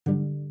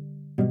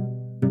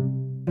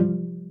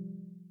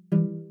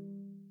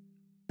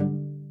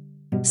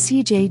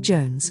C.J.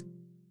 Jones.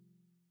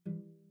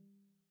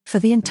 For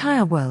the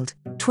entire world,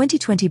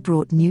 2020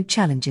 brought new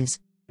challenges.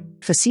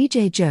 For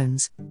C.J.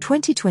 Jones,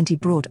 2020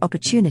 brought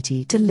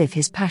opportunity to live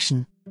his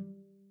passion.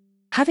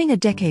 Having a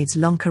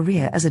decades-long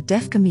career as a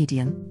deaf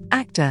comedian,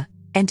 actor,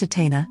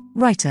 entertainer,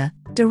 writer,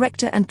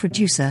 director and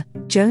producer,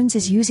 Jones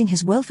is using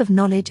his wealth of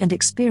knowledge and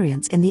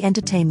experience in the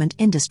entertainment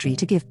industry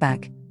to give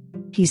back.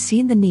 He's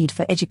seen the need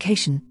for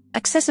education,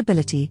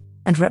 accessibility,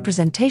 and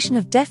representation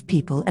of deaf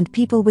people and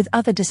people with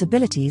other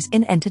disabilities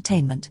in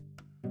entertainment.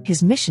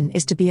 His mission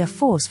is to be a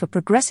force for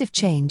progressive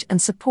change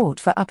and support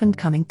for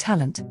up-and-coming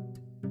talent.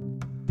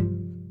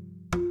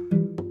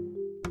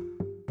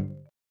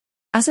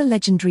 As a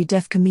legendary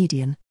deaf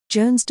comedian,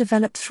 Jones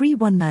developed 3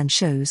 one-man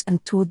shows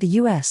and toured the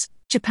US,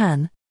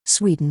 Japan,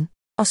 Sweden,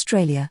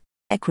 Australia,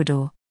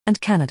 Ecuador,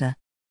 and Canada.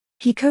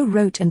 He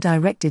co-wrote and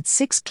directed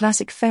 6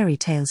 classic fairy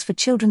tales for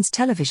children's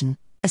television,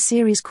 a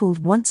series called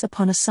Once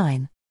Upon a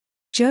Sign.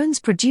 Jones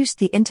produced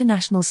the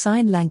International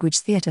Sign Language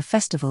Theatre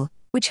Festival,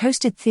 which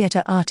hosted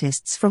theatre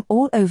artists from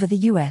all over the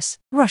US,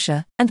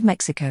 Russia, and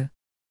Mexico.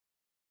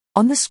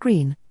 On the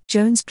screen,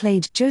 Jones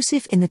played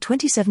Joseph in the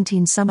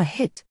 2017 summer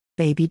hit,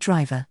 Baby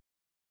Driver.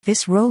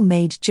 This role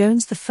made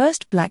Jones the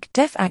first black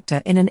deaf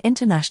actor in an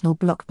international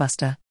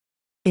blockbuster.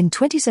 In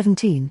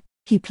 2017,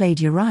 he played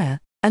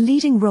Uriah, a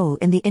leading role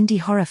in the indie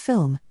horror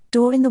film,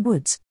 Door in the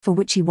Woods, for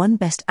which he won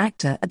Best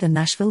Actor at the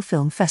Nashville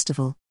Film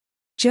Festival.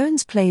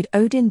 Jones played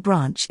Odin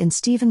Branch in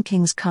Stephen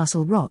King's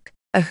Castle Rock,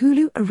 a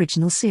Hulu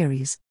original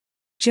series.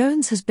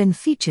 Jones has been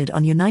featured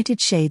on United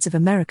Shades of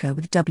America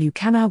with W.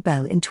 Kamau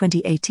Bell in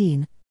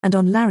 2018, and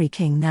on Larry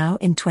King Now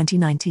in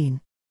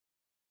 2019.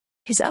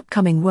 His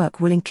upcoming work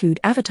will include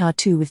Avatar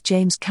 2 with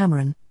James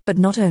Cameron, but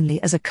not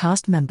only as a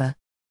cast member.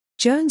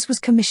 Jones was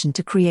commissioned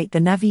to create the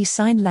Na'vi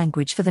sign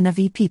language for the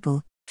Na'vi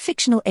people,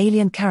 fictional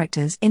alien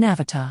characters in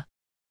Avatar.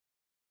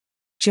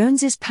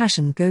 Jones's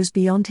passion goes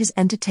beyond his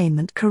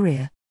entertainment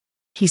career.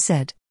 He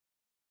said,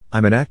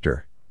 "I'm an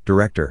actor,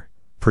 director,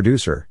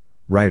 producer,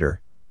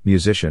 writer,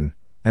 musician,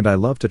 and I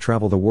love to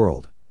travel the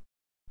world.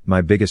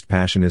 My biggest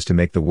passion is to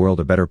make the world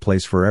a better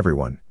place for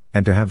everyone,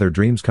 and to have their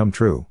dreams come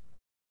true.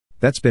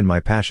 That's been my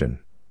passion.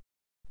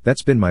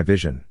 That's been my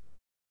vision."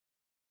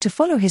 To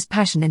follow his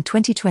passion in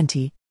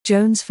 2020,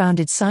 Jones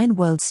founded Sign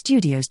World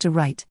Studios to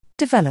write,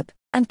 develop,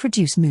 and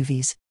produce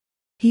movies.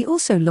 He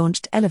also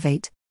launched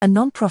Elevate, a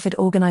non-profit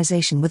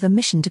organization with a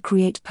mission to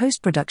create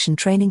post-production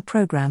training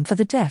program for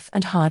the deaf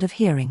and hard of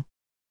hearing.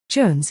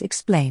 Jones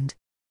explained,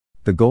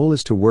 "The goal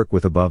is to work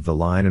with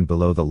above-the-line and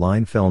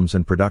below-the-line films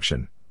and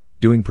production,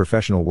 doing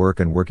professional work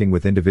and working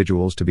with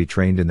individuals to be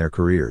trained in their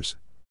careers.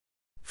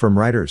 From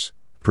writers,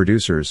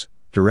 producers,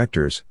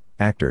 directors,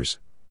 actors.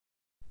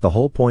 The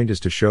whole point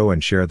is to show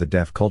and share the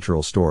deaf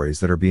cultural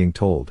stories that are being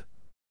told.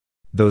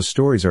 Those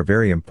stories are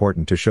very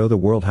important to show the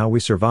world how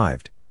we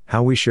survived,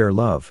 how we share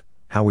love,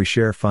 how we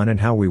share fun and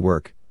how we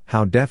work,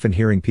 how deaf and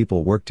hearing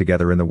people work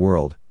together in the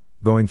world,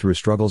 going through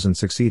struggles and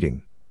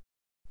succeeding.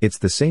 It's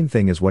the same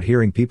thing as what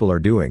hearing people are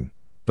doing,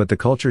 but the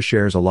culture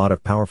shares a lot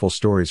of powerful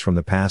stories from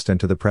the past and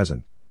to the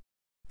present.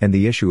 And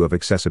the issue of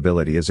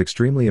accessibility is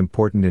extremely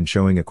important in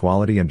showing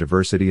equality and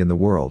diversity in the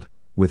world,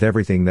 with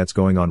everything that's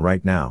going on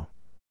right now."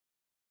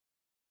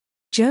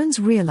 Jones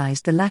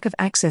realized the lack of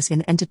access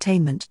in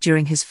entertainment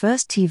during his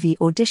first TV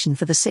audition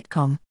for the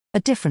sitcom, A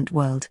Different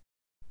World.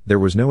 "There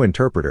was no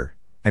interpreter,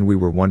 and we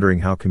were wondering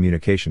how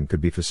communication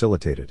could be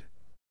facilitated.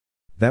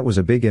 That was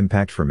a big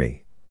impact for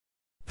me.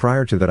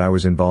 Prior to that, I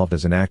was involved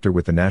as an actor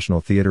with the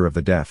National Theatre of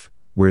the Deaf,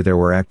 where there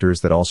were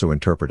actors that also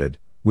interpreted,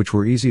 which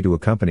were easy to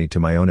accompany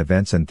to my own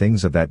events and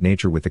things of that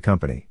nature with the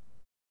company.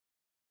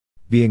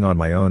 Being on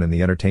my own in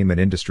the entertainment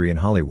industry in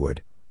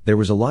Hollywood, there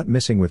was a lot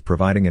missing with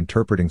providing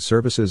interpreting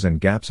services and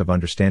gaps of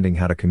understanding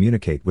how to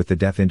communicate with the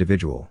deaf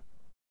individual.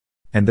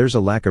 And there's a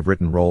lack of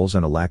written roles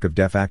and a lack of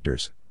deaf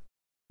actors.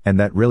 And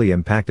that really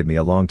impacted me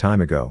a long time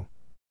ago.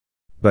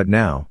 But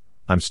now,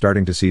 I'm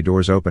starting to see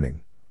doors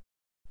opening.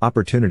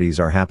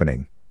 Opportunities are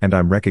happening, and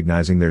I'm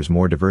recognizing there's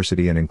more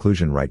diversity and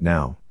inclusion right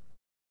now.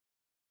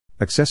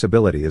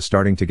 Accessibility is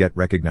starting to get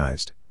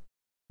recognized.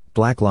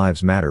 Black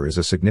Lives Matter is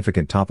a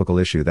significant topical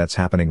issue that's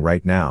happening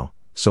right now,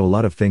 so a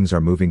lot of things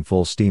are moving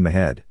full steam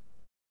ahead."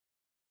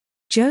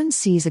 Jones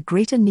sees a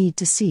greater need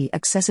to see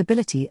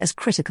accessibility as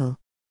critical.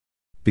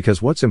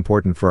 "Because what's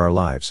important for our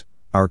lives,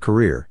 our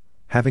career,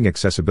 having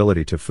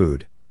accessibility to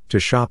food, to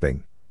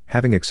shopping,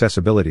 having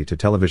accessibility to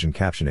television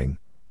captioning,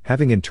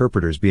 having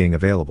interpreters being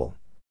available.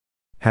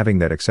 Having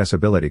that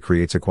accessibility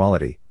creates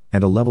equality,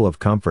 and a level of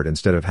comfort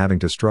instead of having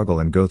to struggle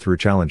and go through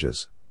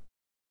challenges.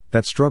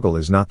 That struggle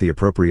is not the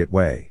appropriate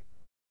way.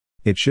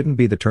 It shouldn't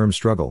be the term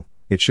struggle,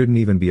 it shouldn't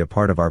even be a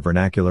part of our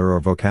vernacular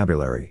or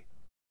vocabulary.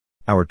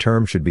 Our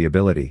term should be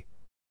ability.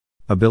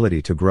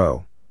 Ability to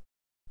grow.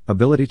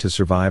 Ability to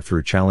survive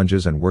through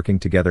challenges and working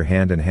together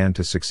hand in hand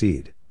to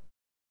succeed."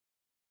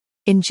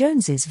 In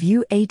Jones's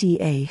view,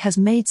 ADA has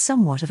made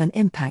somewhat of an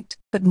impact,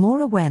 but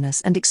more awareness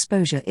and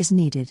exposure is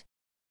needed.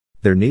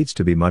 There needs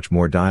to be much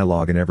more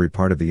dialogue in every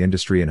part of the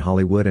industry in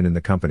Hollywood and in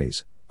the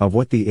companies, of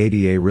what the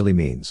ADA really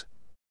means.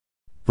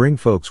 Bring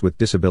folks with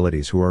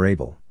disabilities who are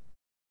able.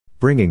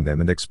 Bringing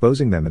them and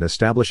exposing them and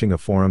establishing a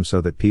forum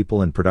so that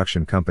people and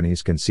production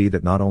companies can see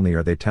that not only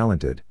are they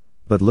talented,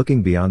 but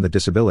looking beyond the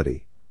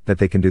disability, that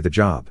they can do the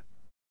job.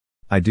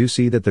 I do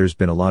see that there's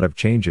been a lot of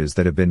changes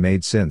that have been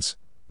made since,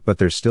 but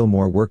there's still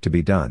more work to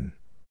be done.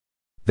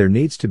 There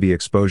needs to be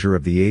exposure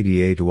of the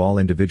ADA to all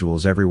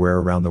individuals everywhere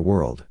around the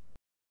world.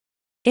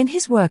 In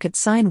his work at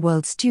Sign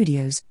World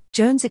Studios,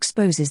 Jones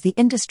exposes the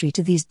industry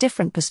to these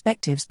different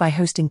perspectives by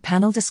hosting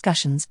panel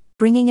discussions,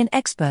 bringing in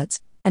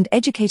experts, and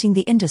educating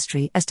the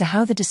industry as to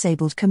how the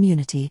disabled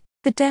community,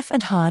 the deaf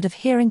and hard of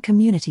hearing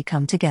community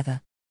come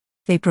together.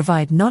 They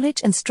provide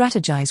knowledge and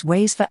strategize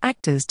ways for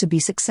actors to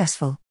be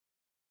successful.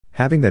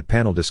 Having that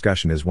panel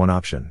discussion is one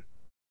option.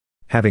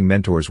 Having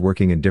mentors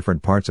working in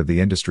different parts of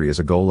the industry is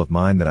a goal of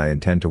mine that I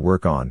intend to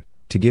work on,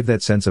 to give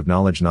that sense of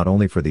knowledge not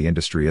only for the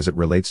industry as it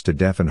relates to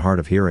deaf and hard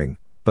of hearing,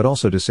 but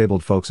also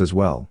disabled folks as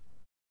well.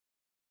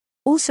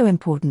 Also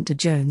important to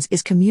Jones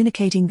is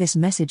communicating this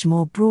message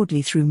more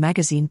broadly through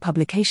magazine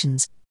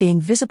publications,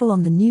 being visible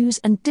on the news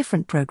and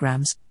different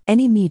programs,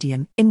 any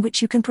medium in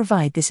which you can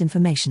provide this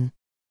information.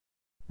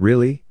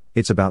 Really,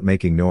 it's about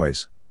making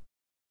noise.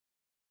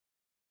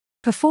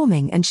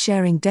 Performing and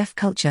sharing deaf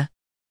culture.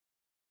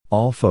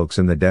 All folks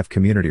in the deaf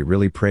community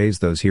really praise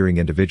those hearing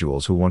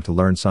individuals who want to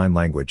learn sign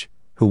language,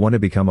 who want to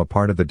become a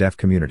part of the deaf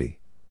community.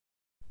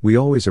 We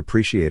always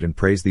appreciate and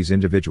praise these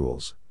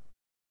individuals.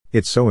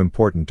 It's so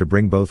important to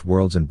bring both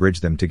worlds and bridge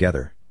them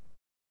together.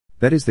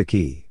 That is the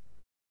key.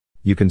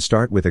 You can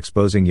start with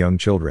exposing young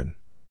children.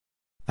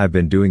 I've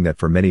been doing that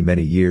for many,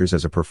 many years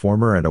as a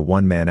performer and a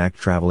one-man act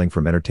traveling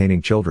from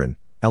entertaining children,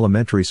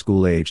 elementary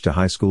school age to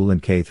high school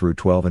and K through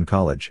 12 and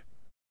college.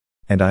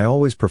 And I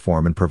always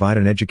perform and provide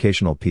an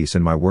educational piece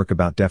in my work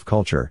about deaf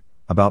culture,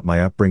 about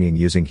my upbringing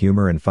using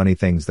humor and funny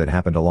things that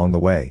happened along the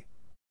way.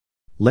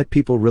 Let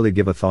people really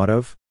give a thought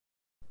of,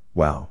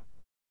 wow.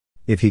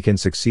 If he can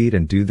succeed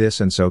and do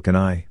this, and so can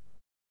I.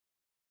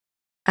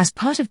 As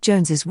part of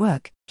Jones's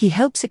work, he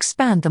helps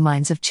expand the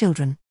minds of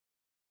children.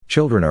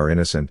 Children are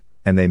innocent,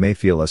 and they may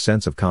feel a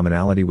sense of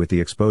commonality with the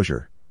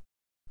exposure.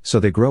 So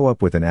they grow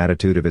up with an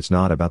attitude of it's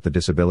not about the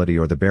disability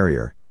or the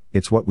barrier,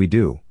 it's what we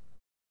do.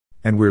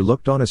 And we're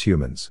looked on as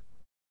humans.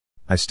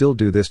 I still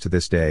do this to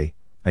this day.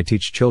 I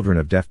teach children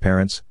of deaf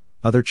parents,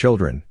 other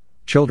children,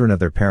 children of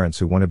their parents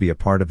who want to be a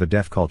part of the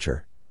deaf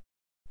culture.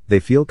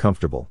 They feel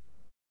comfortable.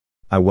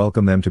 I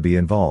welcome them to be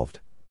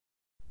involved.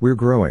 We're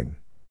growing.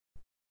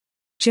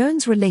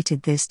 Jones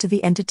related this to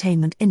the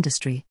entertainment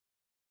industry.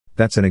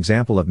 That's an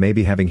example of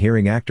maybe having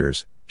hearing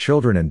actors,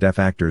 children and deaf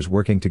actors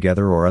working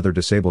together, or other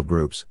disabled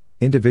groups,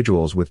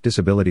 individuals with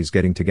disabilities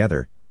getting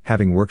together,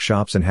 having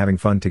workshops and having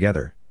fun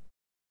together.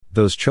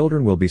 Those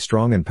children will be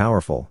strong and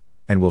powerful,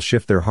 and will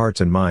shift their hearts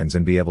and minds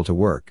and be able to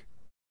work.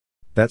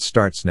 That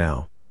starts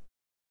now.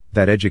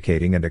 That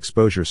educating and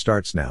exposure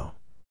starts now.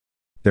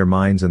 Their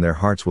minds and their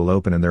hearts will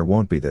open, and there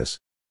won't be this,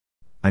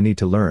 I need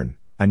to learn,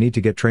 I need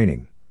to get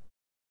training.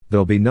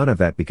 There'll be none of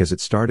that because it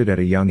started at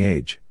a young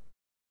age.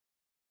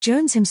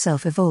 Jones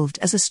himself evolved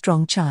as a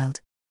strong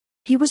child.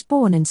 He was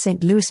born in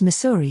St. Louis,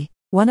 Missouri,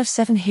 one of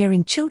 7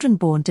 hearing children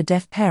born to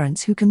deaf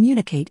parents who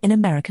communicate in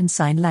American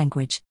Sign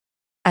Language.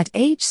 At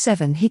age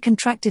 7 he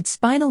contracted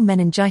spinal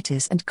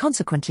meningitis and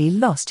consequently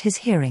lost his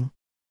hearing.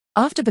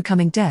 After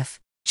becoming deaf,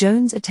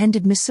 Jones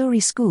attended Missouri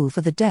School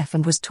for the Deaf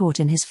and was taught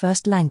in his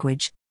first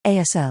language,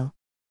 ASL.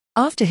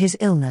 After his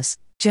illness,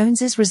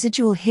 Jones's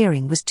residual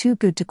hearing was too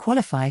good to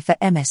qualify for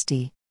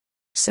MSD.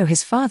 So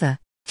his father,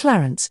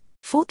 Clarence,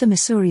 fought the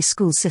Missouri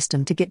school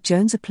system to get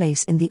Jones a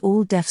place in the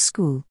all-deaf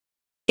school.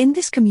 In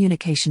this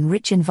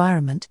communication-rich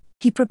environment,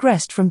 he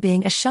progressed from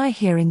being a shy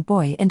hearing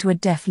boy into a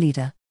deaf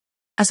leader.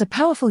 As a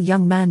powerful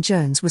young man,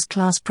 Jones was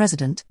class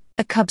president,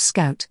 a Cub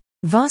Scout,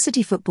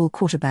 varsity football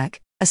quarterback,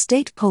 a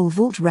state pole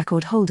vault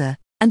record holder,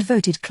 and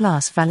voted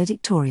class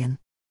valedictorian.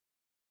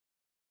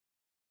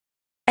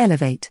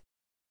 Elevate.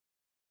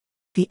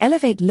 The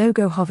Elevate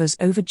logo hovers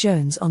over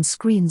Jones on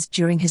screens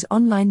during his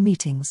online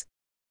meetings.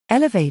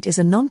 Elevate is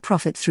a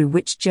non-profit through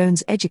which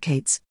Jones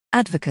educates,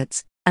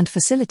 advocates, and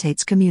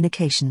facilitates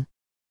communication.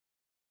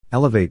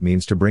 Elevate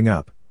means to bring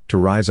up, to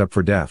rise up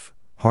for deaf,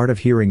 hard of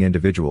hearing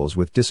individuals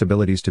with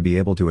disabilities to be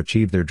able to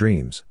achieve their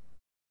dreams.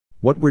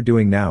 What we're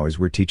doing now is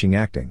we're teaching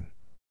acting.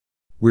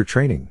 We're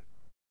training.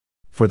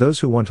 For those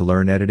who want to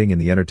learn editing in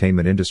the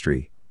entertainment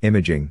industry,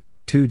 imaging,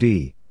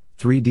 2D,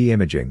 3D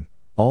imaging,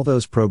 all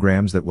those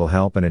programs that will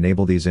help and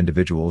enable these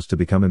individuals to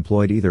become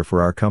employed either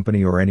for our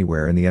company or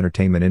anywhere in the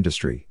entertainment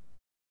industry.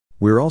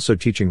 We're also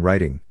teaching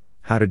writing,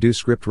 how to do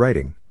script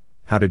writing,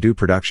 how to do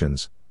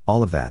productions,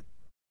 all of that.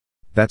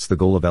 That's the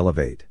goal of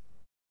Elevate.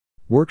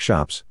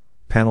 Workshops,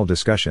 panel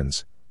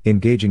discussions,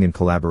 engaging in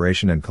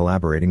collaboration and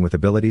collaborating with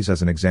abilities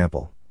as an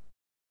example.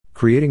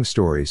 Creating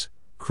stories,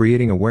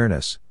 creating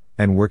awareness,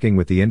 and working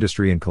with the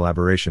industry in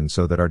collaboration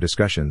so that our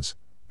discussions,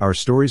 our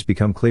stories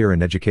become clear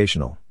and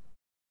educational.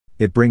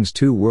 It brings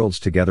two worlds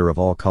together of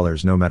all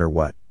colors no matter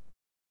what.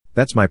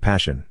 That's my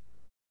passion.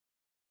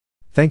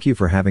 Thank you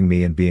for having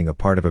me and being a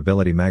part of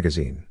Ability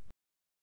Magazine.